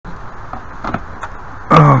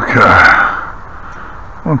Okay.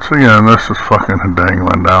 Once again, this is fucking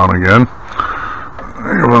dangling down again.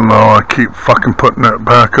 Even though I keep fucking putting it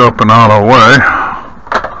back up and out of the way.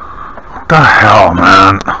 What the hell,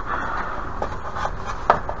 man?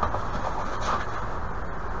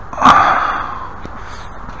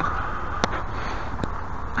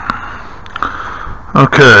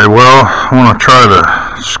 Okay, well, I want to try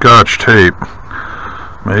the Scotch tape.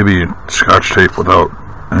 Maybe Scotch tape without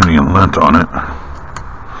any lint on it.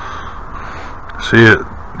 See, it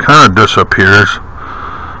kind of disappears.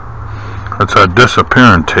 It's a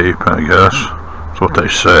disappearing tape, I guess. That's what they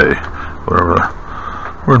say. Whatever.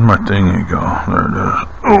 Where'd my thingy go? There it is.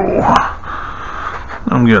 Oh,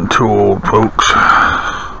 I'm getting too old, folks.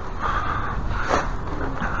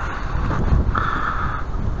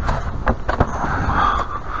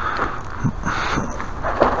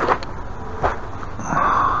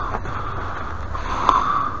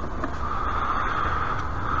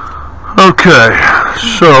 Okay,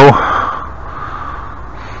 so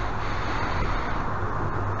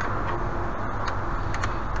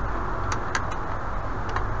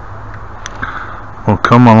we'll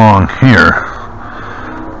come along here.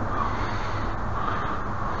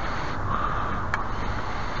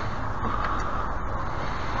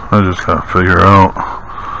 I just gotta figure out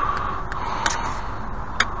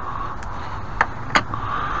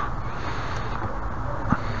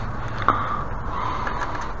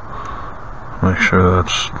make sure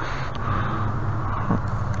that's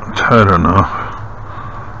tight enough.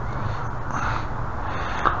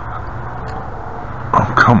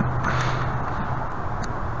 Oh, come.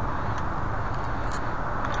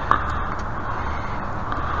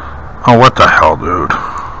 Oh, what the hell, dude?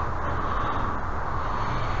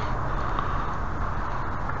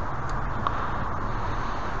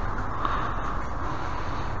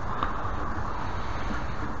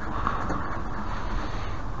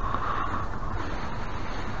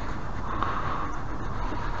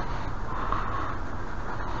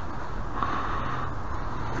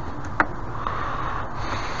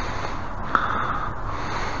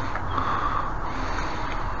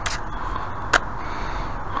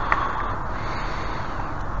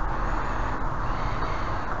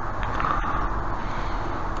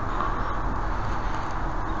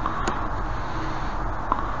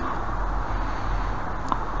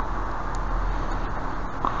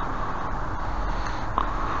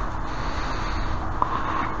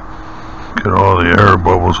 Get all the air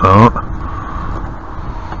bubbles out.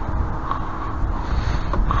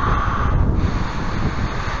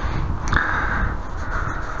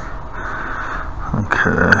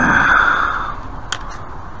 Okay.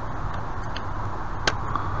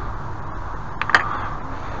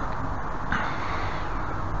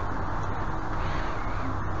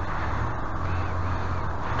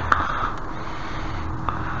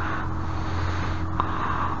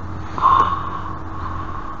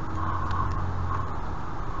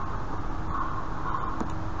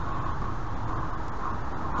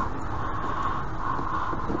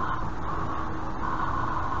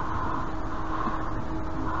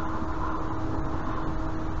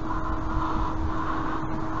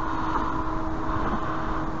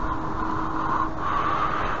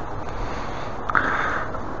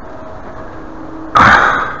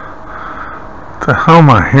 What the hell am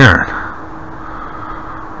I hearing?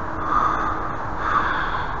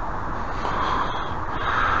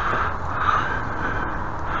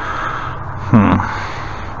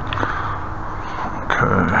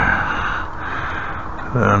 Okay.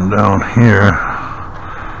 Then down here.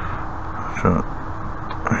 So,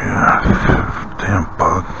 yeah, damn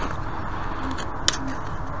bug.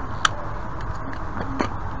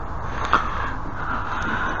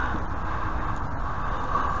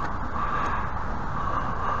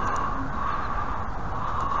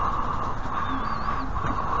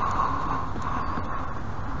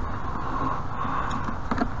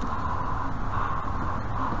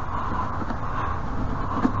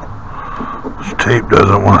 This tape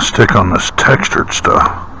doesn't want to stick on this textured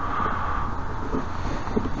stuff.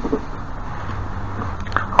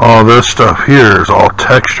 All this stuff here is all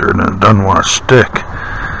textured and it doesn't want to stick.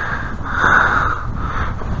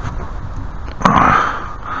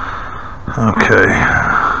 Okay.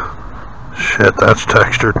 Shit, that's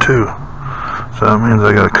textured too. So that means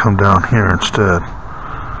I gotta come down here instead.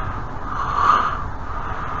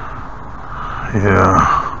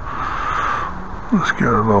 Yeah. Let's get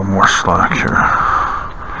a little more slack here.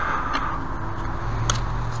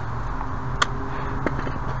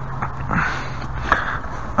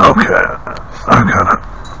 Okay, I gotta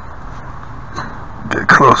get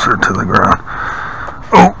closer to the ground.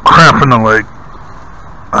 Oh, crap in the leg.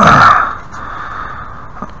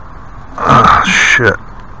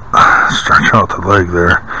 leg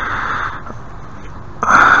there.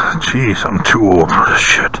 Jeez, I'm too old for this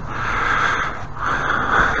shit.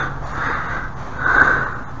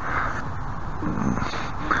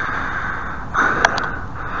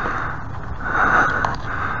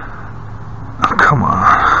 Oh, come on.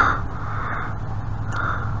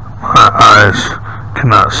 My eyes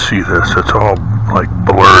cannot see this. It's all like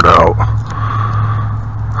blurred out.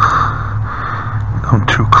 I'm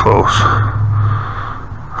too close.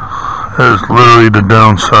 That is literally the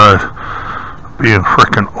downside of being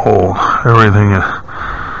freaking old. Everything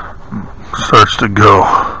starts to go.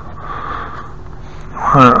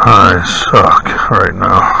 My eyes suck right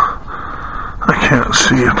now. I can't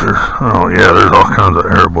see if there's... Oh yeah, there's all kinds of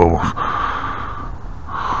air bubbles.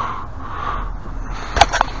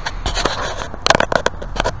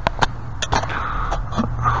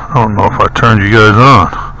 I don't know if I turned you guys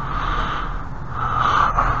on.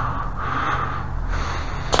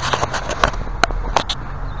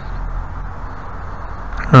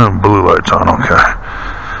 Blue light's on, okay.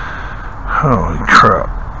 Holy crap.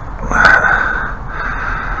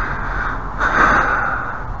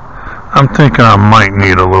 I'm thinking I might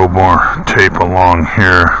need a little more tape along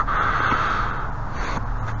here.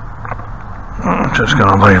 I'm just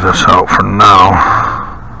gonna lay this out for now.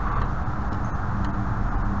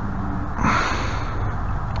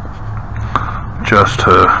 Just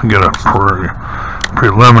to get a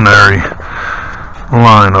preliminary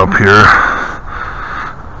line up here.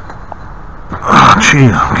 Oh,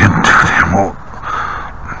 geez, I'm getting too damn old.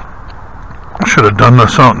 I should have done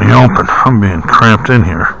this out in the open. I'm being cramped in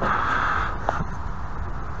here.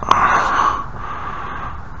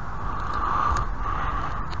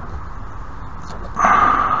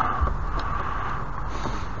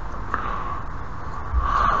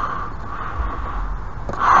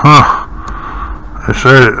 Huh. They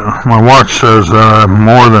say, my watch says that I'm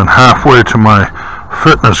more than halfway to my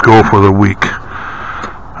fitness goal for the week.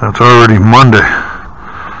 It's already Monday.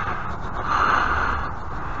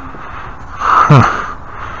 Huh.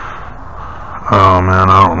 Oh man,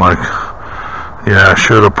 I don't like... Yeah, I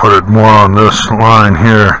should have put it more on this line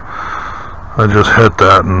here. I just hit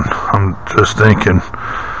that and I'm just thinking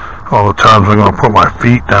all the times I'm going to put my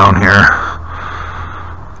feet down here.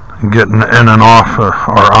 Getting in and off, or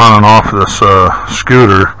on and off this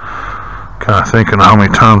scooter. Kind of thinking how many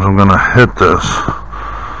times I'm going to hit this.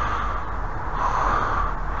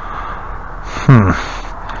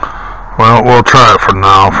 Well, we'll try it for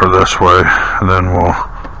now for this way, and then we'll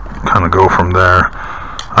kind of go from there.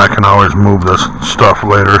 I can always move this stuff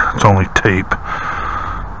later. It's only tape.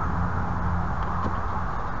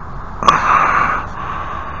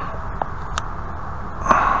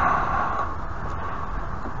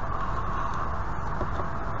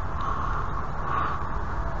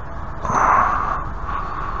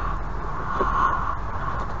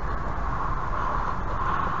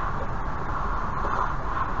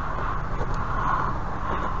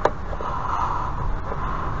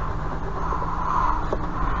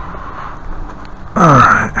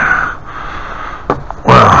 Alright,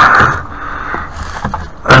 well,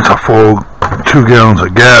 that's a full 2 gallons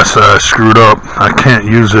of gas that I screwed up. I can't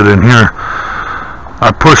use it in here.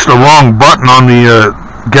 I pushed the wrong button on the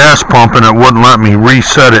gas pump and it wouldn't let me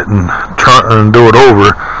reset it and do it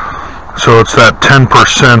over. So it's that 10%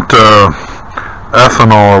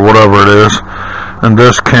 ethanol or whatever it is, and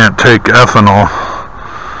this can't take ethanol.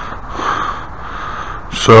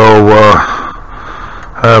 So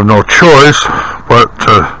I have no choice but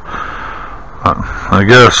to, I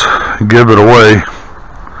guess, give it away.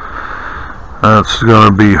 That's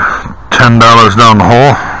going to be $10 down the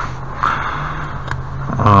hole.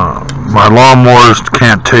 My lawnmowers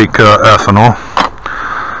can't take ethanol.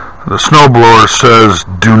 The snowblower says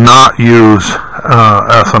do not use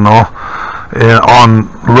ethanol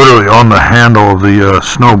literally on the handle of the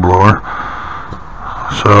snowblower.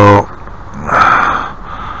 So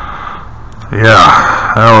yeah,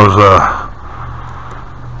 that was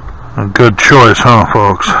a good choice, huh,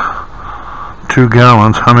 folks? 2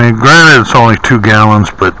 gallons. I mean, granted, it's only 2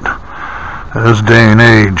 gallons, but in this day and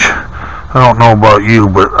age, I don't know about you,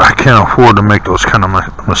 but I can't afford to make those kind of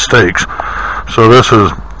mistakes. So this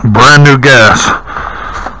is brand new gas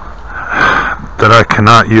that I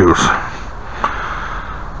cannot use.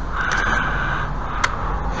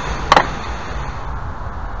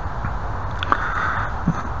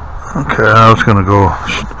 Okay, I was gonna go.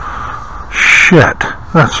 Shit,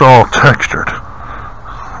 that's all textured.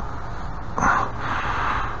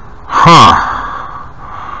 Huh.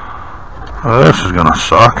 Well, this is gonna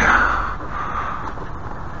suck.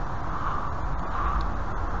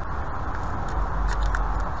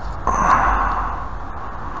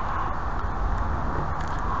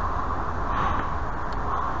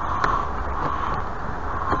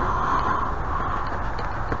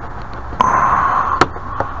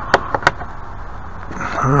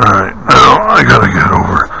 Alright, now I gotta get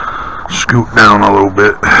over, scoot down a little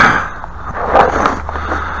bit.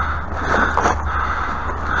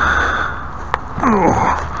 Oh,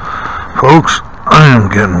 folks, I am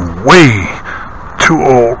getting way too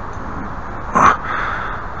old.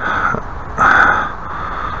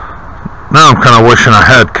 Now I'm kind of wishing I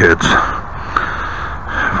had kids,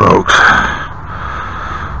 folks.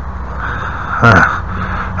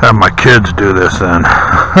 Have my kids do this then.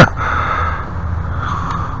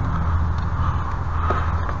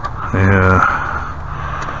 Yeah,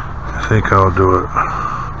 I think I'll do it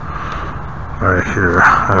right here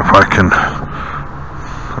if I can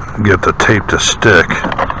get the tape to stick.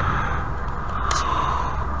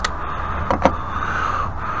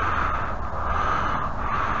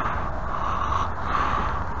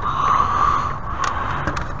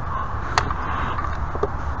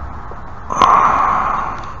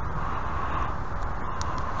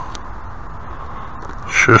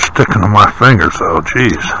 Sure sticking to my fingers though,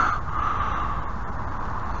 jeez.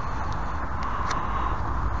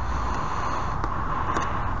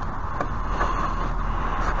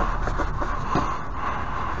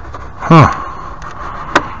 Huh.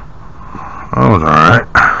 That was alright.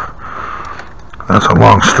 That's a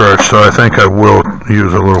long stretch, so I think I will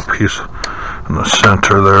use a little piece in the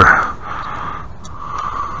center there.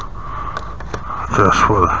 Just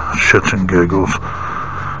for shits and giggles.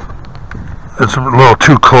 It's a little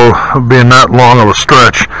too close, being that long of a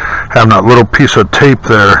stretch, having that little piece of tape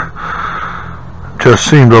there just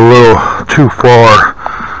seemed a little too far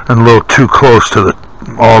and a little too close to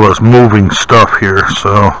all this moving stuff here,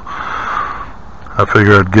 so I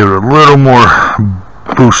figured I'd give it a little more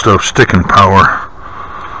boost of sticking power.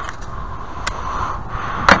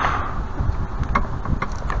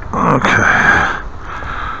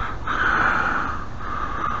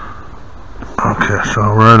 Okay, so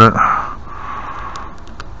I read it.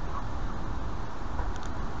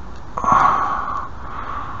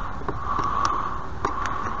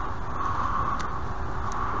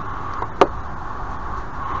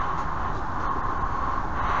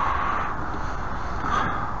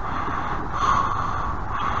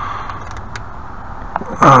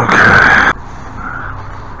 Okay.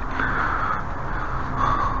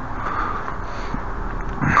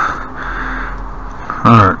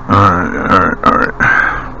 Alright.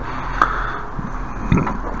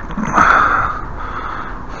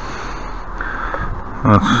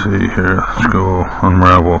 Let's see here. Let's go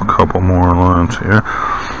unravel a couple more lines here.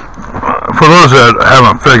 For those that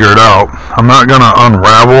haven't figured out, I'm not going to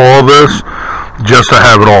unravel all this just to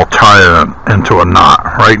have it all tied into a knot.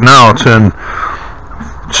 Right now it's in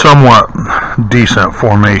somewhat decent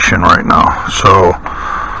formation right now, so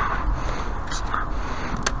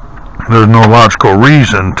there's no logical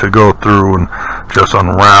reason to go through and just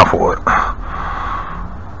unravel it.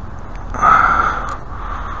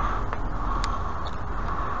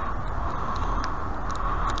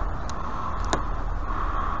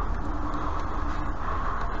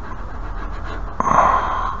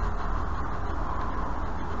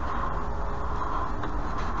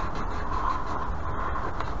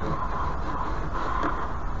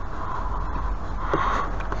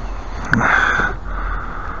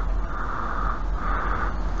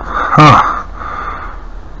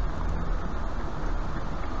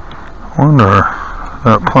 Wonder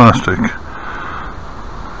that plastic.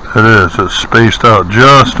 It's spaced out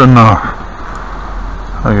just enough.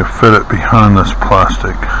 I can fit it behind this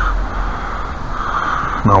plastic.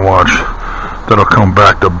 Now watch, that'll come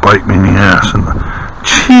back to bite me in the ass. And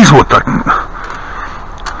jeez, what the?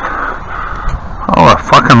 All the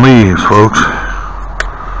fucking leaves, folks.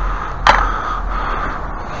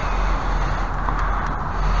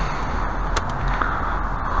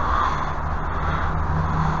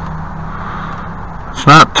 It's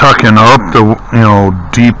not tucking up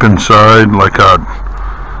deep inside like I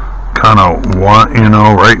kind of want,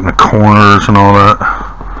 right in the corners and all that.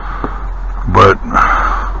 But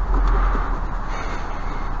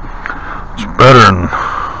it's better than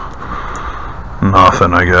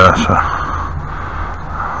nothing, I guess.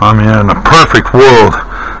 I mean, in a perfect world,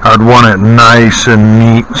 I'd want it nice and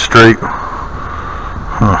neat and straight.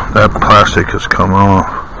 That plastic has come off.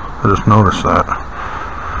 I just noticed that.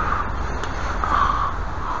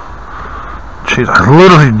 Jeez, I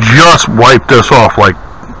literally just wiped this off like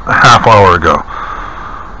a half hour ago.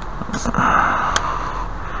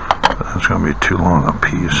 That's going to be too long a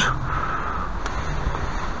piece.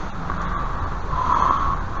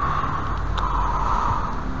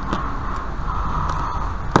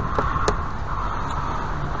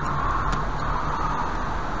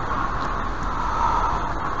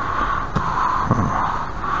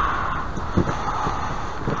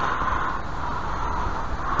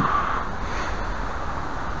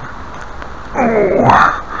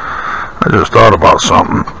 just thought about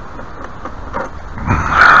something.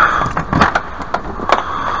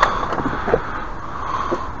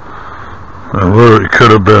 I literally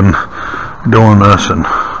could have been doing this and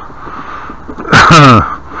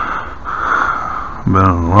been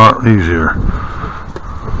a lot easier.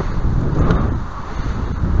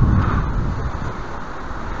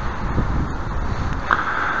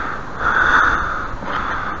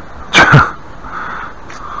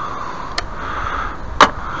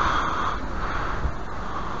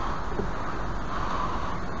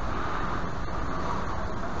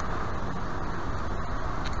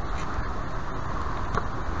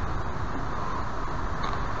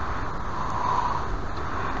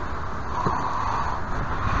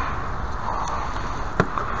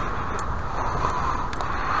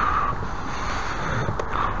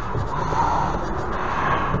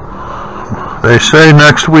 They say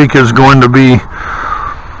next week is going to be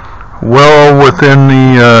well within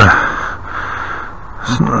the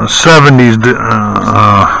 70s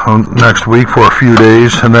next week for a few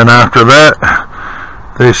days, and then after that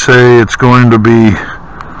they say it's going to be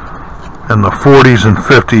in the 40s and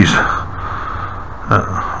 50s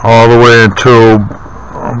all the way until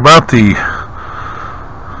about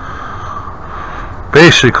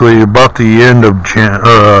basically about the end of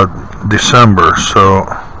December. So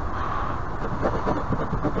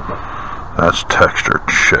that's textured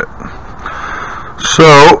shit.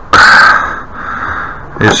 So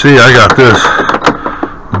you see, I got this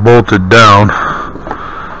bolted down.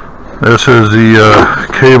 This is the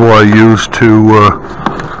cable I use to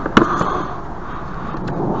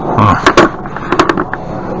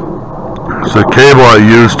it's the cable I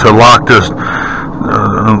use to lock this,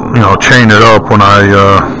 chain it up when I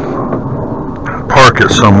park it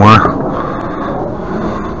somewhere.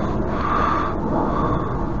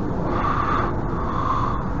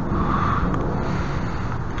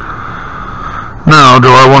 Now, do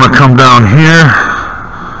I want to come down here?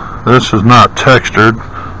 This is not textured.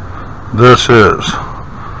 This is.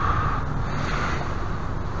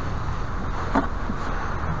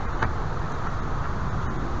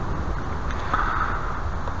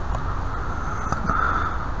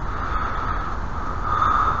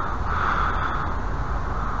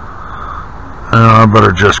 I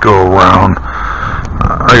better just go around.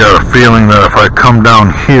 I got a feeling that if I come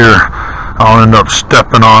down here, I'll end up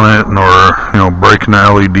stepping on it, or breaking the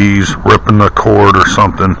LEDs, ripping the cord or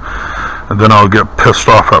something, and then I'll get pissed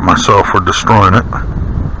off at myself for destroying it.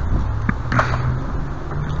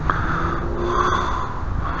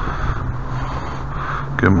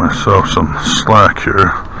 Give myself some slack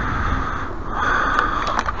here.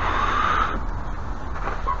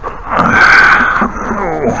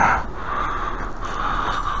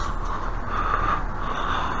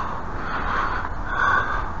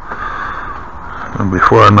 And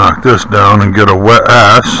before I knock this down and get a wet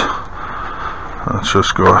ass, let's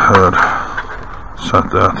just go ahead, set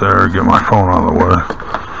that there, get my phone out of the way.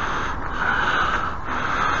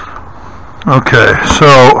 Okay,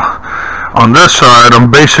 so on this side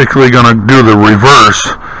I'm basically going to do the reverse,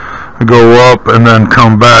 go up and then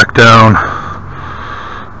come back down.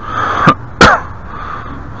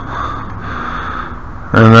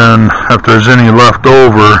 And then if there's any left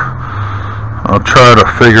over, I'll try to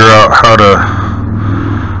figure out how to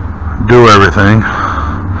do everything.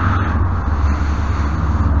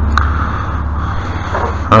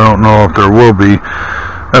 I don't know if there will be.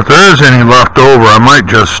 If there is any left over, I might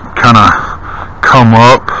just kind of come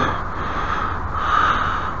up.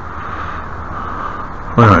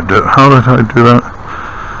 What did I do? How did I do that?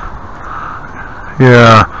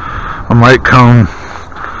 Yeah, I might come.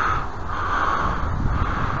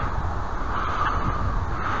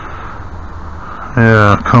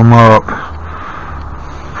 Yeah, come up.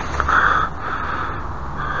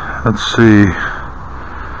 Let's see.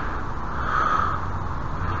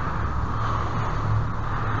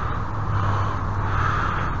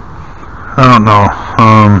 I don't know.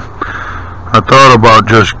 I thought about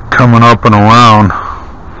just coming up and around,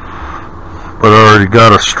 but I already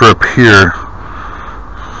got a strip here.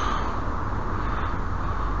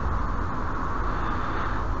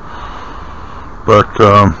 But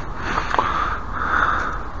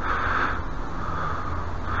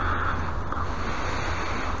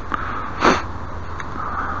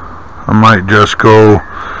I might just go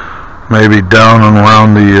maybe down and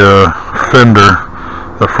around the fender,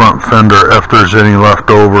 the front fender, if there's any left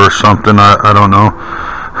over or something. I don't know.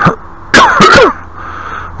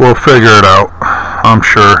 We'll figure it out, I'm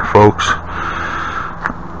sure, folks.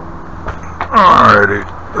 Alrighty,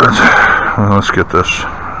 let's get this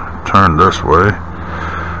turned this way.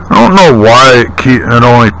 I don't know why it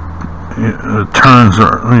only it turns,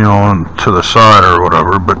 you know, to the side or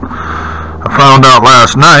whatever. But I found out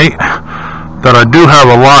last night that I do have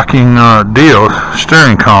a locking deal,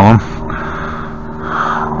 steering column.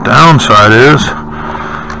 Downside is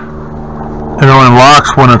it only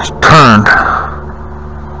locks when it's turned.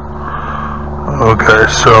 Okay,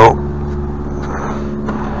 so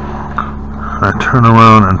I turn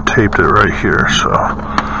around and taped it right here, so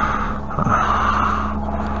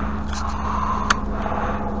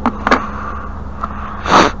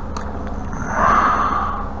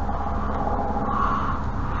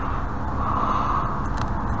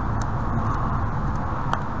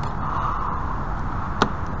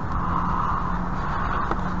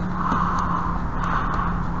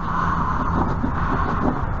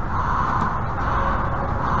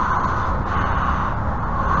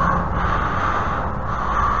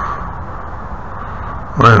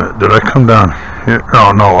wait a minute, did I come down here?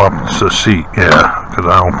 Oh no, up it's the seat, yeah, because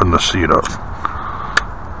I opened the seat up.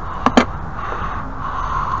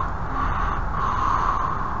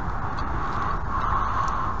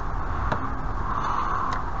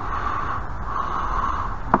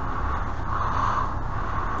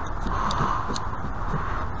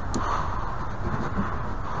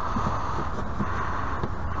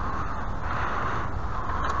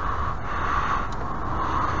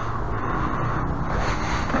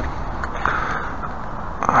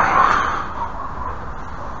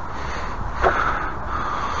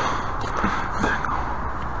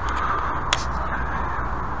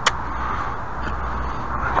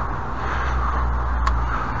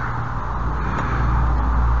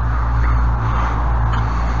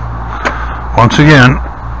 Once again,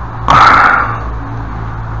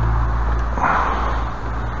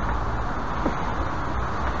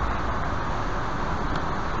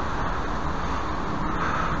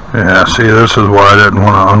 yeah, see, this is why I didn't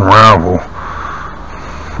want to unravel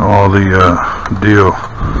all the deal.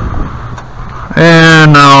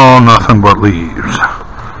 And now nothing but leaves.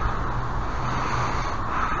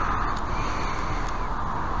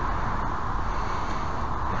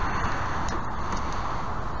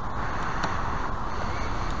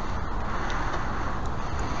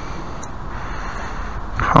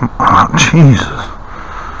 Come on, Jesus.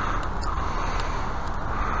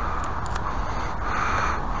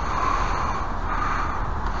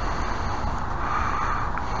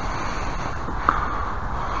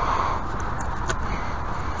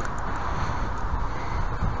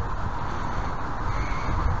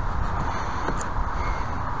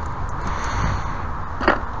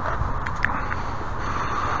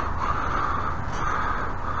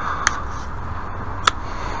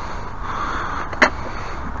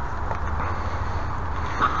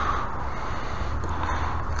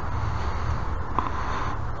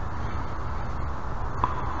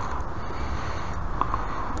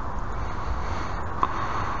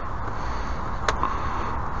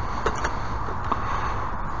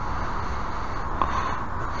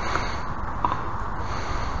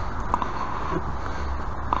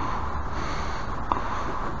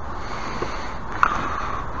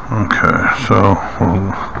 Okay, so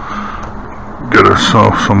we'll get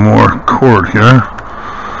ourselves some more cord here.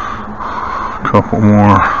 A couple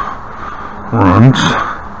more runs.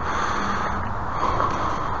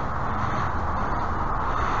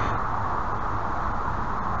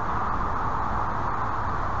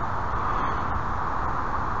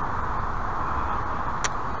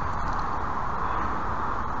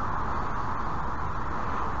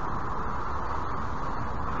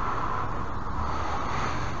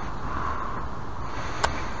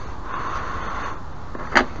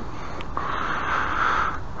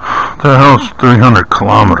 The hell's 300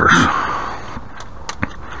 kilometers?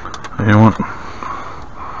 Anyone?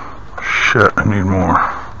 Shit, I need more.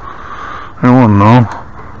 Anyone know?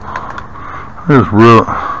 It's real.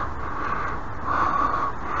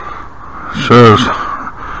 It says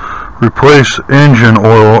replace engine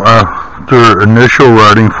oil after initial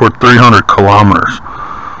riding for 300 kilometers.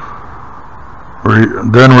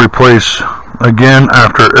 Then replace again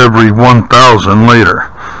after every 1,000 later.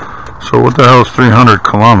 So what the hell is 300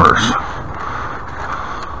 kilometers?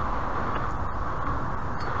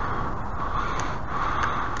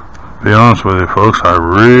 To be honest with you folks, I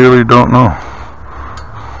really don't know.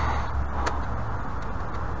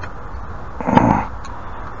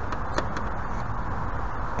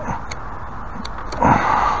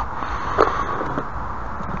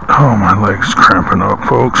 Oh, my leg's cramping up,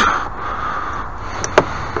 folks.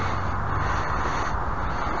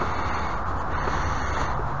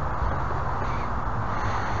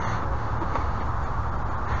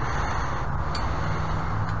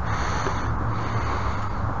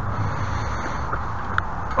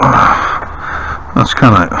 That's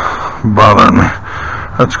kind of bothering me.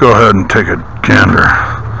 Let's go ahead and take a gander.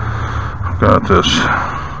 I've got this.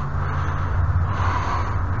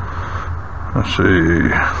 Let's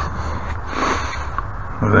see.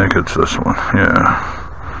 I think it's this one. Yeah.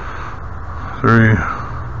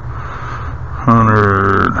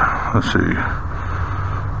 300. Let's see.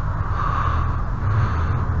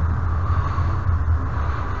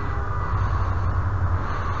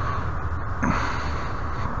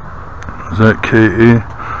 Is that KE?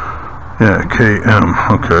 Yeah, KM.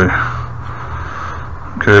 Okay.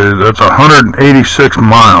 Okay, that's 186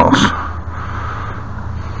 miles.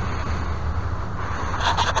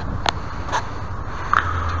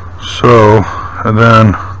 So, and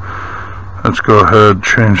then let's go ahead and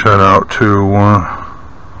change that out to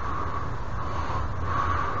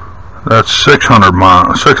that's 600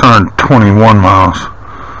 miles, 621 miles.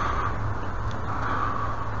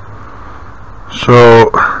 So,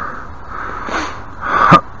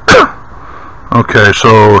 okay,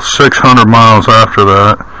 so 600 miles after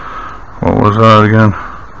that, what was that again?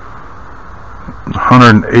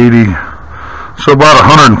 180, so about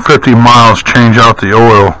 150 miles change out the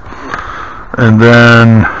oil, and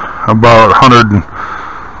then about 100,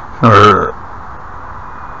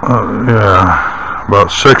 yeah,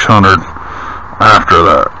 about 600 after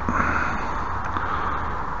that.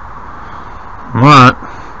 But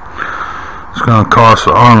it's going to cost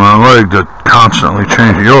the arm and a leg to constantly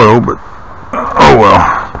change the oil, but oh well.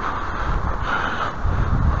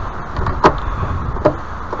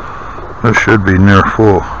 This should be near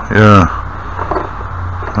full. Yeah,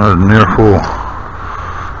 that is near full.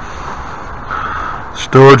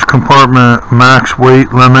 Storage compartment max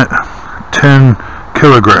weight limit 10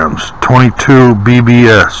 kilograms, 22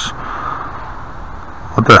 BBS.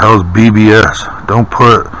 What the hell is BBS? Don't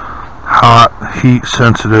put hot, heat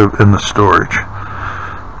sensitive in the storage.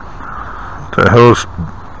 What the hell is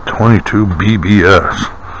 22 BBS?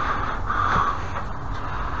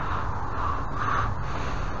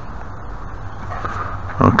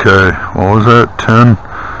 Okay, what was that? 10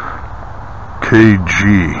 kg.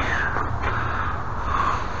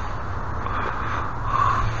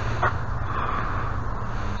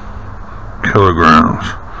 Kilograms.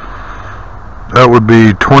 That would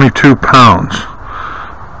be 22 pounds.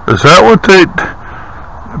 Is that what they...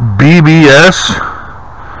 BBS?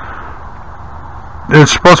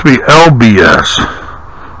 It's supposed to be LBS.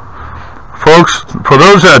 Folks, for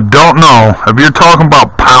those that don't know, if you're talking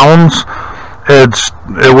about pounds,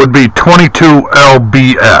 it would be 22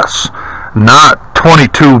 LBS, not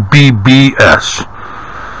 22 BBS.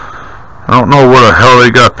 I don't know where the hell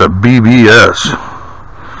they got the BBS.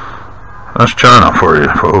 That's China for you,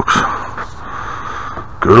 folks.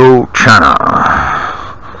 Good old China.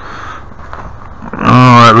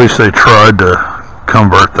 Oh, at least they tried to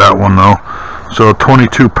convert that one, though. So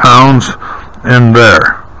 22 pounds in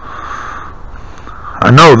there. I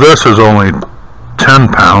know this is only 10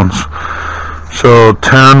 pounds. So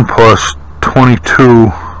 10 plus 22.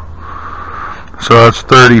 So that's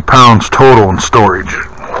 30 pounds total in storage.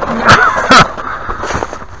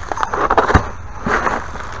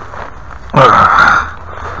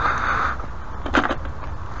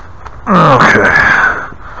 Okay.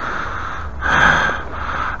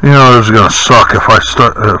 You know, this is gonna suck if I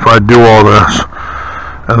do all this,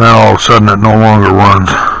 and then all of a sudden it no longer runs.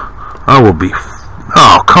 I will be.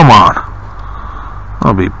 Oh, come on!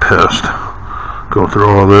 I'll be pissed. Go through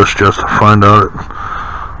all this just to find out it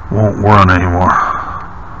won't run anymore.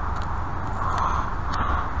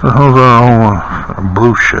 The hell's that all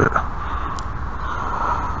blue shit?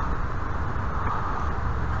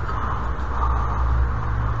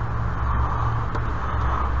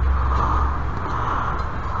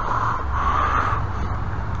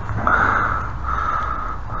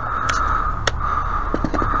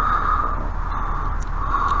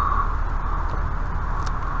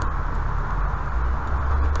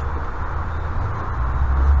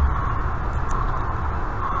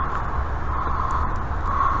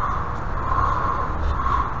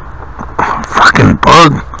 Fucking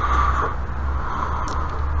bug.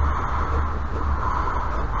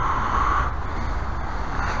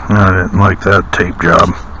 I didn't like that tape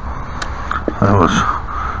job. That was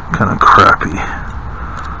kind of crappy.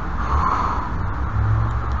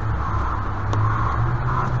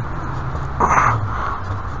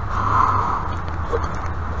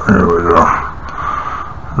 There we go.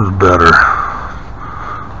 This is better.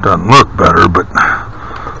 Doesn't look better, but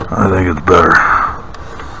I think it's better.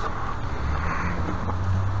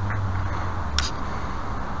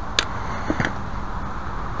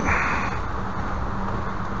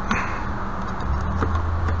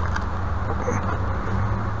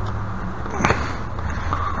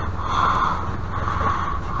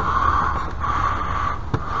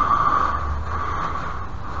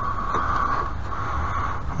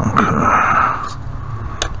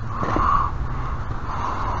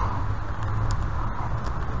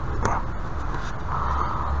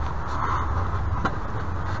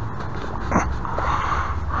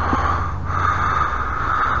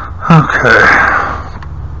 Okay.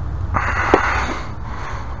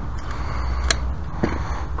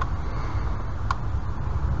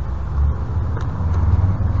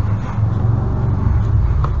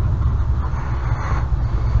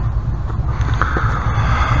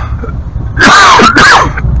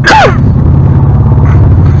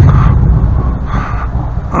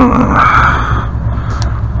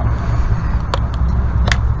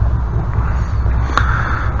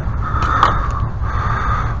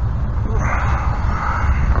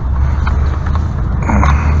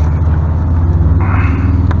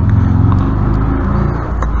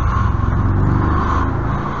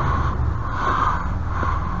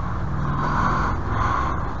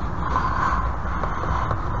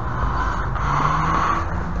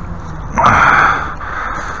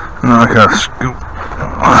 Now I gotta scoop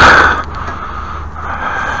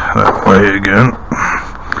that way again.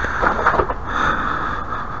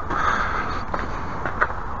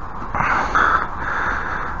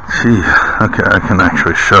 Gee, okay, I can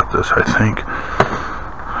actually shut this, I think.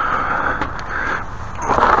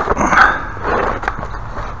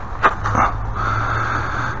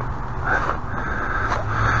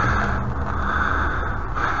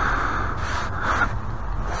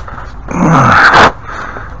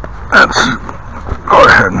 Let's go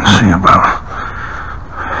ahead and see about it.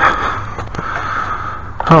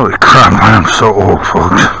 Holy crap, I am so old,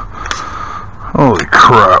 folks. Holy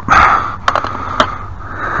crap.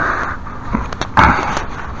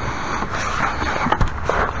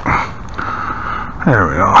 There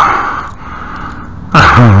we go.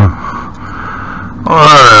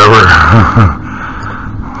 Whatever.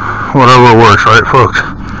 Whatever works, right, folks?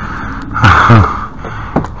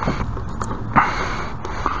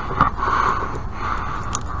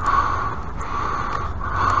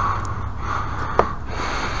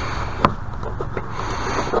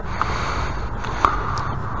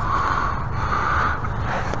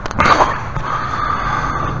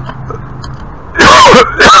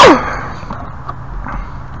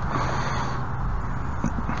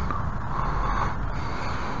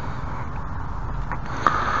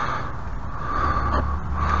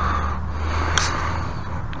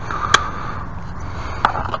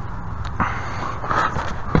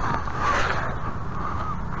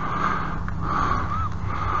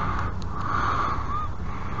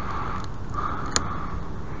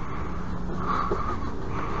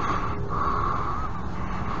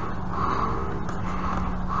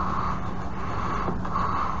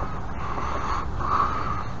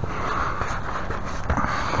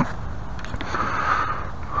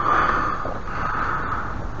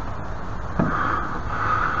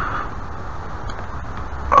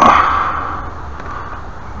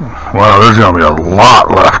 Wow, there's gonna be a lot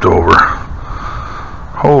left over.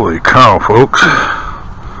 Holy cow, folks.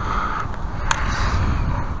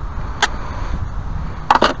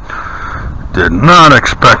 Did not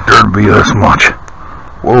expect there to be this much.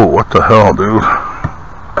 Whoa, what the hell, dude?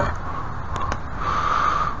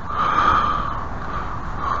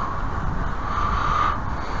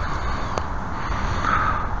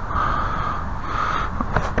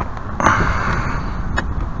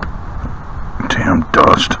 Damn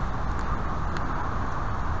dust.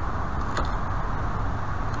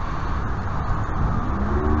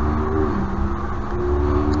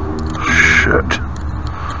 Shit.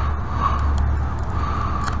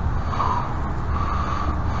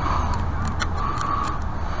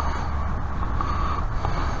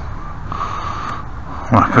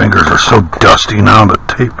 My fingers are so dusty now, the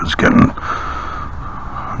tape is getting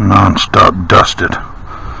non-stop dusted.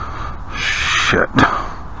 Shit.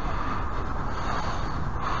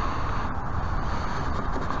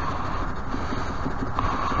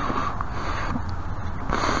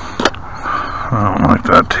 I don't like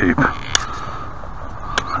that tape.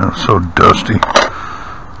 It's so dusty.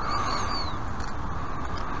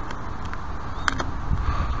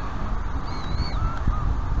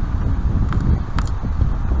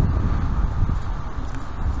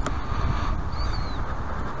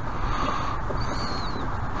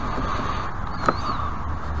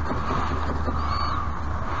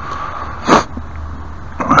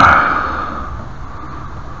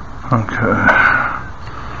 Okay.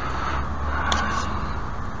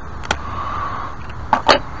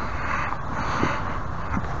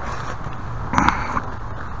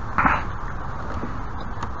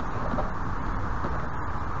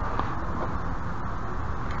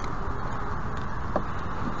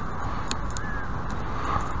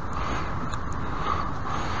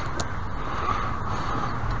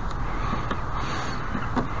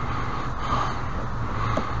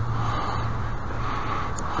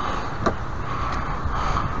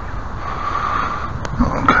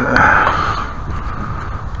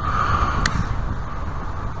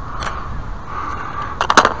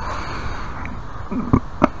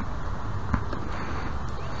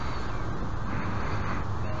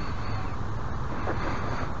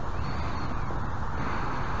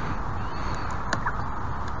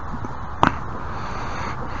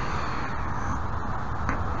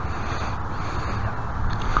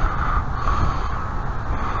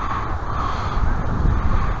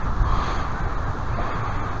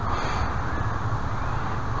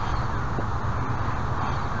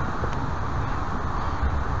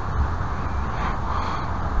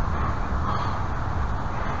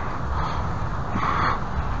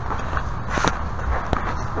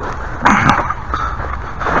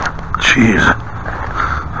 jeez.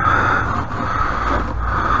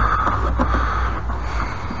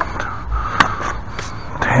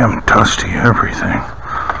 Damn dusty everything.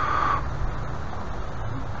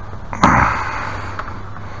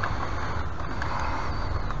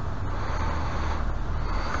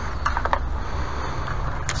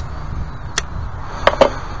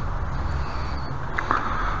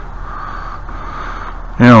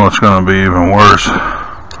 You know what's going to be even worse?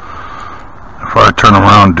 If I turn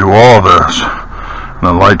around and do all this, and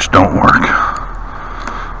the lights don't work.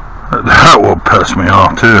 That will piss me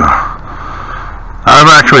off too. I've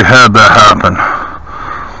actually had that happen.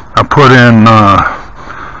 I put in,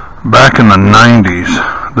 back in the 90s,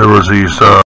 there was these,